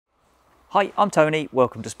Hi, I'm Tony.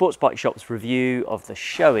 Welcome to Sports Bike Shop's review of the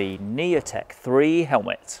Shoei Neotec 3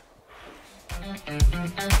 helmet.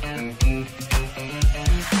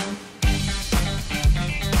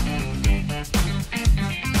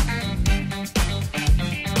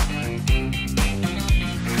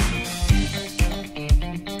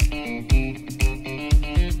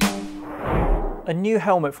 A new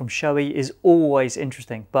helmet from Shoei is always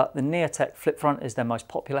interesting, but the Neotec flip front is their most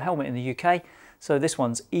popular helmet in the UK, so this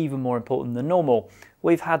one's even more important than normal.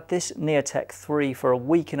 We've had this Neotec 3 for a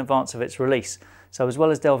week in advance of its release, so as well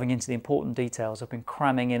as delving into the important details, I've been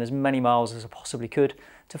cramming in as many miles as I possibly could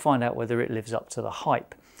to find out whether it lives up to the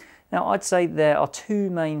hype. Now, I'd say there are two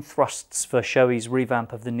main thrusts for Shoei's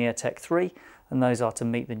revamp of the Neotec 3, and those are to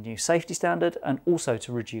meet the new safety standard and also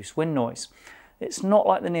to reduce wind noise. It's not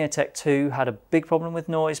like the Neotec 2 had a big problem with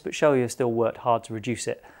noise, but Shoei have still worked hard to reduce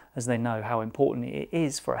it, as they know how important it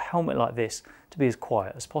is for a helmet like this to be as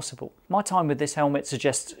quiet as possible. My time with this helmet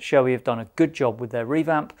suggests Shoei have done a good job with their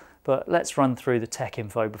revamp, but let's run through the tech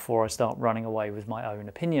info before I start running away with my own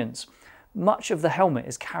opinions. Much of the helmet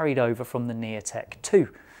is carried over from the Neotec 2.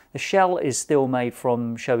 The shell is still made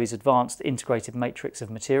from Shoei's advanced integrated matrix of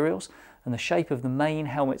materials, and the shape of the main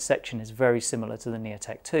helmet section is very similar to the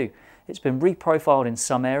Neotec 2. It's been reprofiled in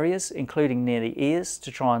some areas, including near the ears,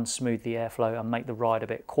 to try and smooth the airflow and make the ride a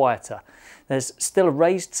bit quieter. There's still a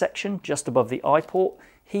raised section just above the eye port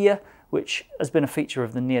here, which has been a feature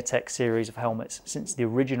of the Neotec series of helmets since the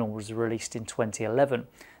original was released in 2011.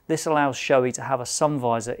 This allows Shoei to have a sun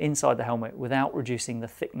visor inside the helmet without reducing the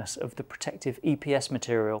thickness of the protective EPS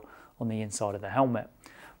material on the inside of the helmet.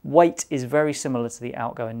 Weight is very similar to the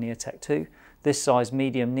outgoing Neotec 2. This size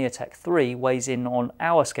medium Neotec 3 weighs in on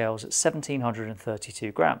our scales at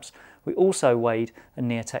 1732 grams. We also weighed a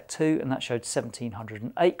Neotec 2 and that showed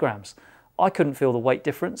 1708 grams. I couldn't feel the weight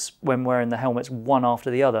difference when wearing the helmets one after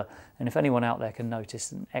the other, and if anyone out there can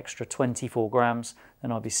notice an extra 24 grams,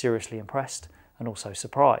 then I'd be seriously impressed and also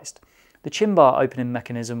surprised. The chin bar opening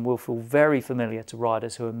mechanism will feel very familiar to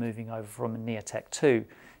riders who are moving over from a Neotec 2.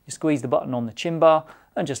 You squeeze the button on the chin bar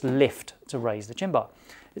and just lift to raise the chin bar.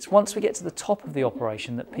 It's once we get to the top of the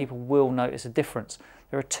operation that people will notice a difference.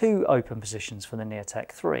 There are two open positions for the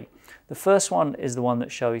Neotec 3. The first one is the one that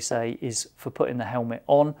Shoei say is for putting the helmet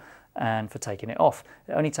on and for taking it off.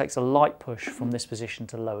 It only takes a light push from this position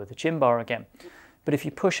to lower the chin bar again. But if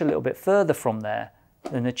you push a little bit further from there,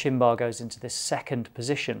 then the chin bar goes into this second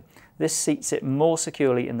position. This seats it more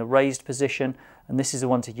securely in the raised position, and this is the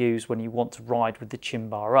one to use when you want to ride with the chin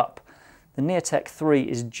bar up. The Neotec 3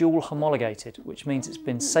 is dual homologated, which means it's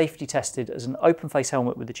been safety tested as an open face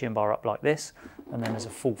helmet with the chin bar up like this, and then as a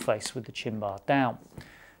full face with the chin bar down.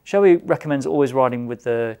 Shoei recommends always riding with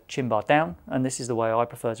the chin bar down, and this is the way I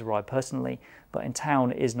prefer to ride personally, but in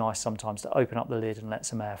town it is nice sometimes to open up the lid and let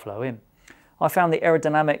some airflow in. I found the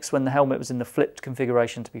aerodynamics when the helmet was in the flipped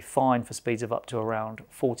configuration to be fine for speeds of up to around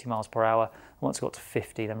 40 miles per hour. Once it got to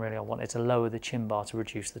 50, then really I wanted to lower the chin bar to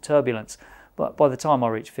reduce the turbulence. But by the time I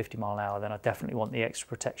reach 50 mile an hour, then I definitely want the extra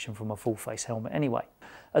protection from a full face helmet anyway.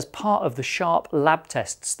 As part of the Sharp lab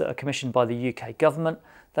tests that are commissioned by the UK government,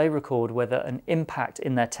 they record whether an impact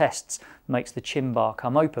in their tests makes the chin bar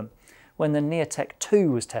come open. When the Neotec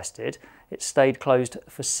 2 was tested, it stayed closed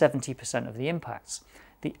for 70% of the impacts.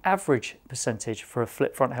 The average percentage for a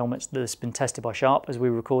flip front helmet that's been tested by Sharp as we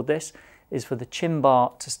record this is for the chin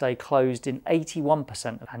bar to stay closed in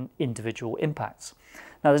 81% of individual impacts.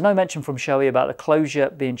 Now, there's no mention from Shoei about the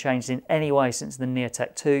closure being changed in any way since the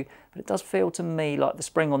Neotec 2, but it does feel to me like the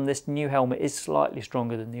spring on this new helmet is slightly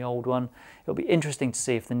stronger than the old one. It'll be interesting to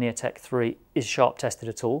see if the Neotec 3 is Sharp tested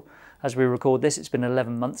at all. As we record this, it's been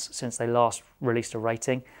 11 months since they last released a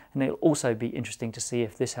rating, and it'll also be interesting to see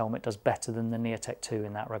if this helmet does better than the Neotec 2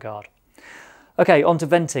 in that regard. Okay, on to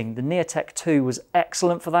venting. The Neotec 2 was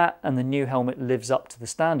excellent for that, and the new helmet lives up to the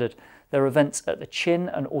standard. There are vents at the chin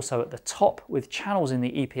and also at the top, with channels in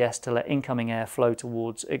the EPS to let incoming air flow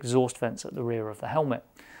towards exhaust vents at the rear of the helmet.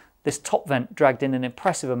 This top vent dragged in an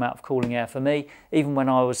impressive amount of cooling air for me, even when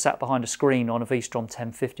I was sat behind a screen on a V-Strom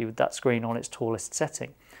 1050 with that screen on its tallest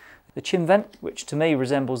setting. The chin vent, which to me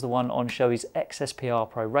resembles the one on Shoei's XSPR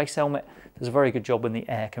Pro race helmet, does a very good job when the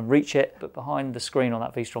air can reach it, but behind the screen on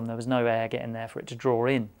that V-Strom there was no air getting there for it to draw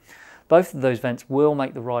in. Both of those vents will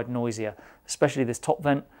make the ride noisier, especially this top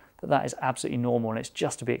vent, but that is absolutely normal and it's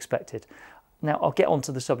just to be expected. Now, I'll get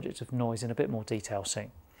onto the subject of noise in a bit more detail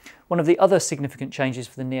soon. One of the other significant changes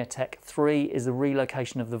for the Neotec 3 is the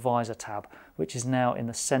relocation of the visor tab, which is now in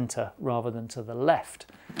the centre rather than to the left.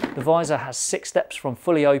 The visor has 6 steps from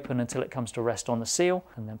fully open until it comes to rest on the seal,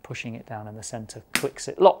 and then pushing it down in the centre clicks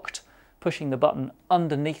it locked. Pushing the button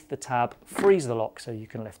underneath the tab frees the lock so you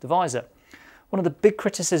can lift the visor. One of the big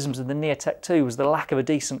criticisms of the Neotec 2 was the lack of a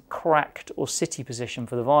decent cracked or city position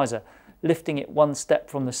for the visor. Lifting it one step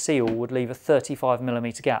from the seal would leave a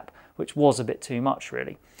 35mm gap, which was a bit too much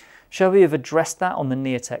really. Shoei have addressed that on the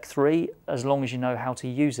Neotec 3 as long as you know how to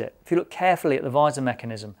use it. If you look carefully at the visor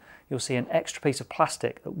mechanism, you'll see an extra piece of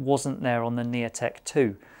plastic that wasn't there on the Neotec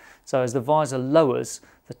 2. So as the visor lowers,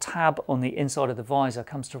 the tab on the inside of the visor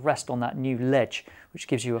comes to rest on that new ledge, which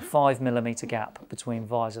gives you a 5mm gap between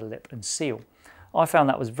visor lip and seal. I found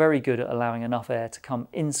that was very good at allowing enough air to come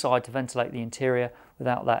inside to ventilate the interior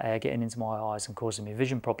without that air getting into my eyes and causing me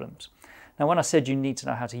vision problems. Now, when I said you need to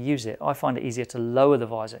know how to use it, I find it easier to lower the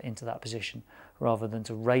visor into that position rather than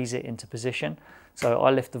to raise it into position. So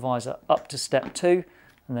I lift the visor up to step 2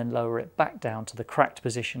 and then lower it back down to the cracked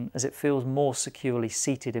position, as it feels more securely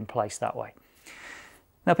seated in place that way.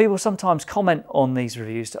 Now, people sometimes comment on these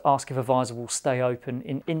reviews to ask if a visor will stay open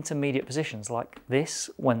in intermediate positions like this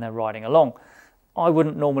when they're riding along. I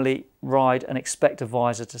wouldn't normally ride and expect a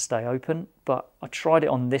visor to stay open, but I tried it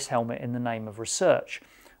on this helmet in the name of research.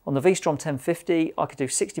 On the V-Strom 1050, I could do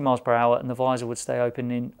 60 miles per hour and the visor would stay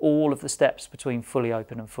open in all of the steps between fully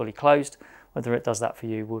open and fully closed. Whether it does that for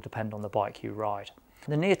you will depend on the bike you ride.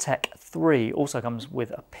 The Neotec 3 also comes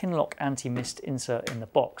with a Pinlock anti-mist insert in the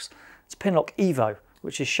box. It's Pinlock Evo,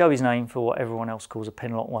 which is Shoei's name for what everyone else calls a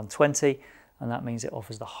Pinlock 120, and that means it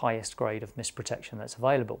offers the highest grade of mist protection that's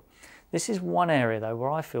available. This is one area though where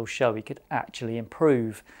I feel Shoei could actually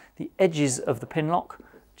improve. The edges of the Pinlock,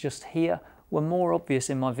 just here, were more obvious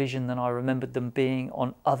in my vision than I remembered them being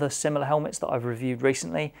on other similar helmets that I've reviewed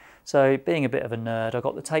recently. So being a bit of a nerd, I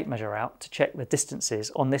got the tape measure out to check the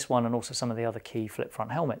distances on this one and also some of the other key flip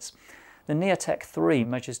front helmets. The Neotec 3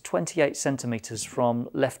 measures 28 centimeters from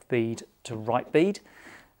left bead to right bead.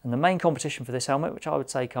 And the main competition for this helmet, which I would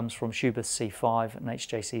say comes from Schuberth's C5 and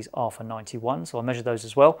HJC's Alpha 91, so I measured those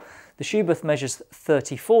as well. The Schuberth measures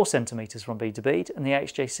 34 centimeters from bead to bead, and the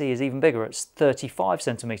HJC is even bigger, it's 35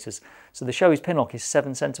 centimeters. So the Shoei's pinlock is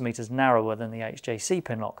 7 centimeters narrower than the HJC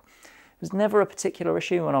pinlock. It was never a particular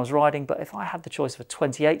issue when I was riding, but if I had the choice of a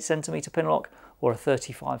 28 centimeter pinlock or a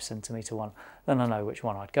 35 centimeter one, then I know which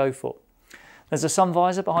one I'd go for. There's a sun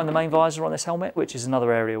visor behind the main visor on this helmet, which is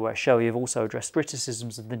another area where Shoei have also addressed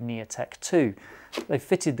criticisms of the Neotec 2. They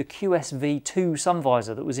fitted the QSV2 sun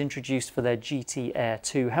visor that was introduced for their GT Air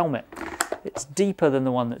 2 helmet. It's deeper than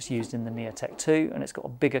the one that's used in the Neotec 2, and it's got a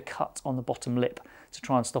bigger cut on the bottom lip to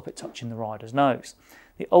try and stop it touching the rider's nose.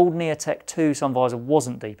 The old Neotec 2 sun visor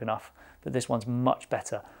wasn't deep enough, but this one's much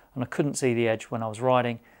better, and I couldn't see the edge when I was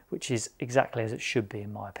riding, which is exactly as it should be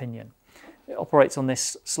in my opinion. It operates on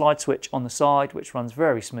this slide switch on the side, which runs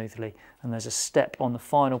very smoothly, and there's a step on the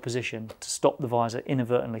final position to stop the visor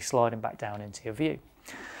inadvertently sliding back down into your view.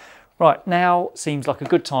 Right, now seems like a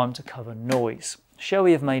good time to cover noise.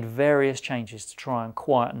 Shoei have made various changes to try and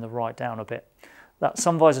quieten the ride down a bit. That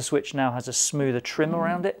sun visor switch now has a smoother trim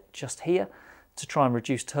around it, just here, to try and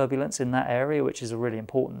reduce turbulence in that area, which is a really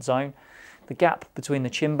important zone. The gap between the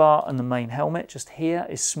chin bar and the main helmet just here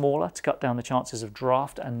is smaller to cut down the chances of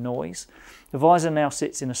draft and noise. The visor now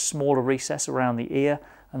sits in a smaller recess around the ear,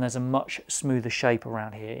 and there's a much smoother shape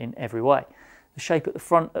around here in every way. The shape at the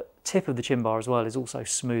front tip of the chin bar as well is also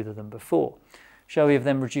smoother than before. Shoei have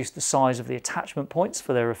then reduced the size of the attachment points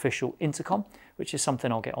for their official intercom, which is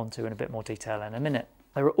something I'll get onto in a bit more detail in a minute.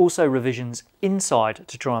 There are also revisions inside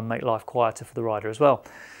to try and make life quieter for the rider as well.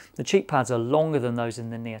 The cheek pads are longer than those in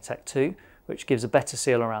the Neotec 2, which gives a better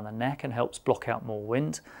seal around the neck and helps block out more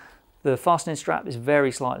wind. The fastening strap is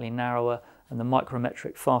very slightly narrower, and the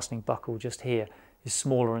micrometric fastening buckle just here is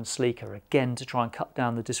smaller and sleeker, again to try and cut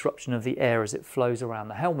down the disruption of the air as it flows around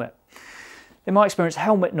the helmet. In my experience,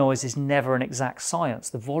 helmet noise is never an exact science.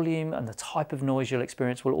 The volume and the type of noise you'll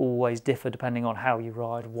experience will always differ depending on how you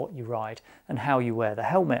ride, what you ride, and how you wear the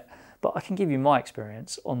helmet. But I can give you my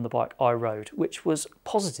experience on the bike I rode, which was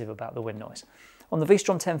positive about the wind noise. On the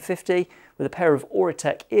V-Strom 1050, with a pair of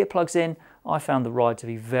Auratech earplugs in, I found the ride to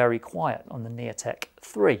be very quiet on the Neotec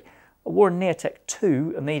 3. I wore a Neotec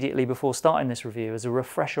 2 immediately before starting this review as a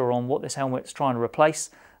refresher on what this helmet's trying to replace,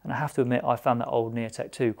 and I have to admit I found that old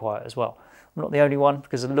Neotec 2 quiet as well. I'm not the only one,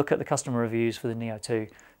 because a look at the customer reviews for the Neo 2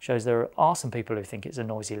 shows there are some people who think it's a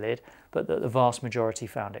noisy lid, but that the vast majority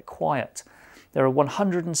found it quiet. There are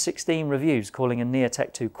 116 reviews calling a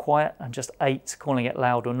Neotec 2 quiet and just 8 calling it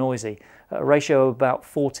loud or noisy. At a ratio of about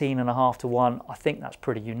 14.5 to 1, I think that's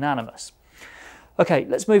pretty unanimous. Okay,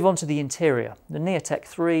 let's move on to the interior. The Neotec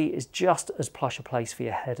 3 is just as plush a place for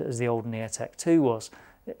your head as the old Neotec 2 was.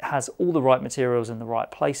 It has all the right materials in the right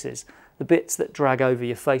places. The bits that drag over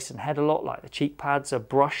your face and head a lot, like the cheek pads, are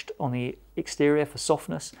brushed on the exterior for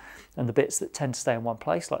softness, and the bits that tend to stay in one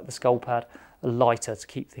place, like the skull pad, a lighter to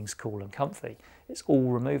keep things cool and comfy. It's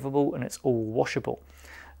all removable and it's all washable.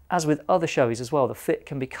 As with other Shoeis as well, the fit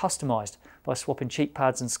can be customised by swapping cheek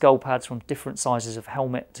pads and skull pads from different sizes of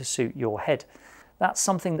helmet to suit your head. That's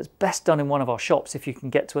something that's best done in one of our shops if you can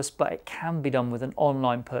get to us, but it can be done with an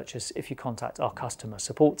online purchase if you contact our customer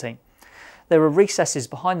support team. There are recesses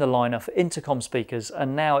behind the liner for intercom speakers,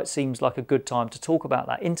 and now it seems like a good time to talk about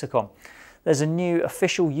that intercom. There's a new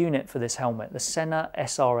official unit for this helmet, the Sena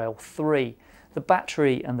SRL3. The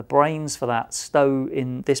battery and the brains for that stow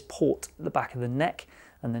in this port at the back of the neck,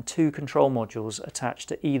 and then 2 control modules attached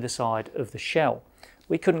to either side of the shell.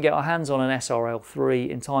 We couldn't get our hands on an SRL3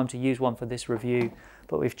 in time to use one for this review,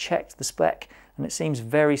 but we've checked the spec and it seems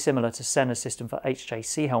very similar to Sena's system for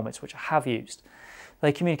HJC helmets, which I have used.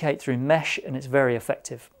 They communicate through mesh and it's very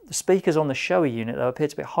effective. The speakers on the Shoei unit though appear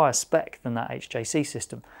to be a higher spec than that HJC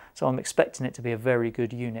system, so I'm expecting it to be a very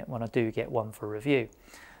good unit when I do get one for review.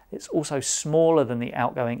 It's also smaller than the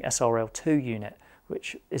outgoing SRL2 unit,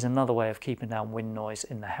 which is another way of keeping down wind noise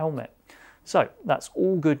in the helmet. So that's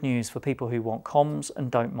all good news for people who want comms and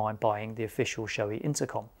don't mind buying the official Shoei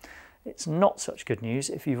intercom. It's not such good news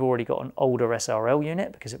if you've already got an older SRL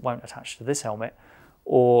unit because it won't attach to this helmet,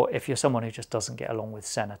 or if you're someone who just doesn't get along with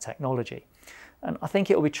Sena technology. And I think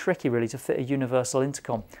it'll be tricky really to fit a universal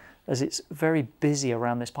intercom as it's very busy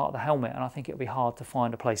around this part of the helmet, and I think it'll be hard to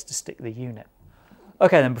find a place to stick the unit.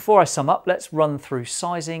 Okay then, before I sum up, let's run through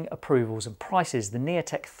sizing, approvals and prices. The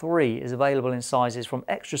Neotec 3 is available in sizes from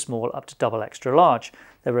extra small up to double extra large.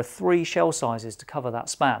 There are 3 shell sizes to cover that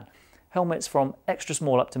span. Helmets from extra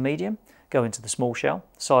small up to medium go into the small shell.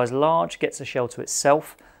 Size large gets a shell to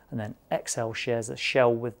itself, and then XL shares a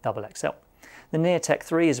shell with double XL. The Neotec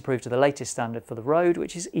 3 is approved to the latest standard for the road,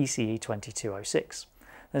 which is ECE 2206.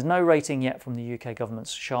 There's no rating yet from the UK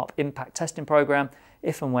government's Sharp Impact Testing Programme.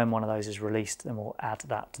 If and when one of those is released, then we'll add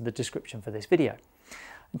that to the description for this video.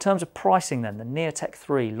 In terms of pricing then, the Neotec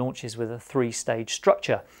 3 launches with a 3-stage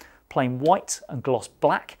structure. Plain white and gloss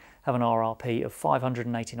black have an RRP of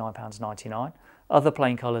 £589.99. Other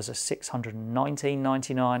plain colours are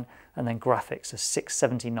 £619.99, and then graphics are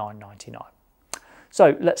 £679.99.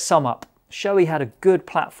 So let's sum up. Shoei had a good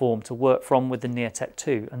platform to work from with the Neotec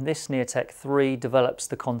 2, and this Neotec 3 develops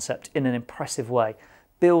the concept in an impressive way.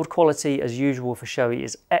 Build quality, as usual for Shoei,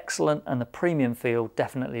 is excellent, and the premium feel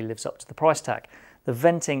definitely lives up to the price tag. The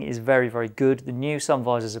venting is very, very good. The new sun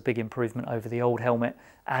visor is a big improvement over the old helmet,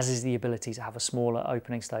 as is the ability to have a smaller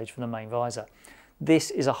opening stage for the main visor. This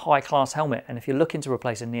is a high-class helmet, and if you're looking to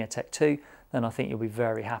replace a Neotec 2, then I think you'll be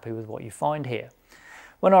very happy with what you find here.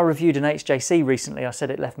 When I reviewed an HJC recently, I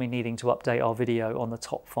said it left me needing to update our video on the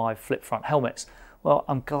top 5 flip front helmets. Well,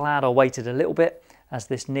 I'm glad I waited a little bit, as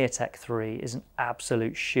this Neotec 3 is an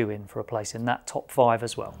absolute shoe-in for a place in that top 5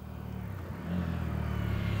 as well.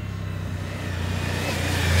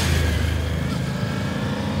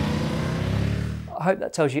 I hope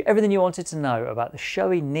that tells you everything you wanted to know about the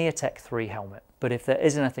Shoei Neotec 3 helmet, but if there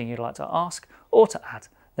is anything you'd like to ask or to add,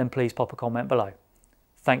 then please pop a comment below.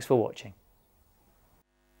 Thanks for watching.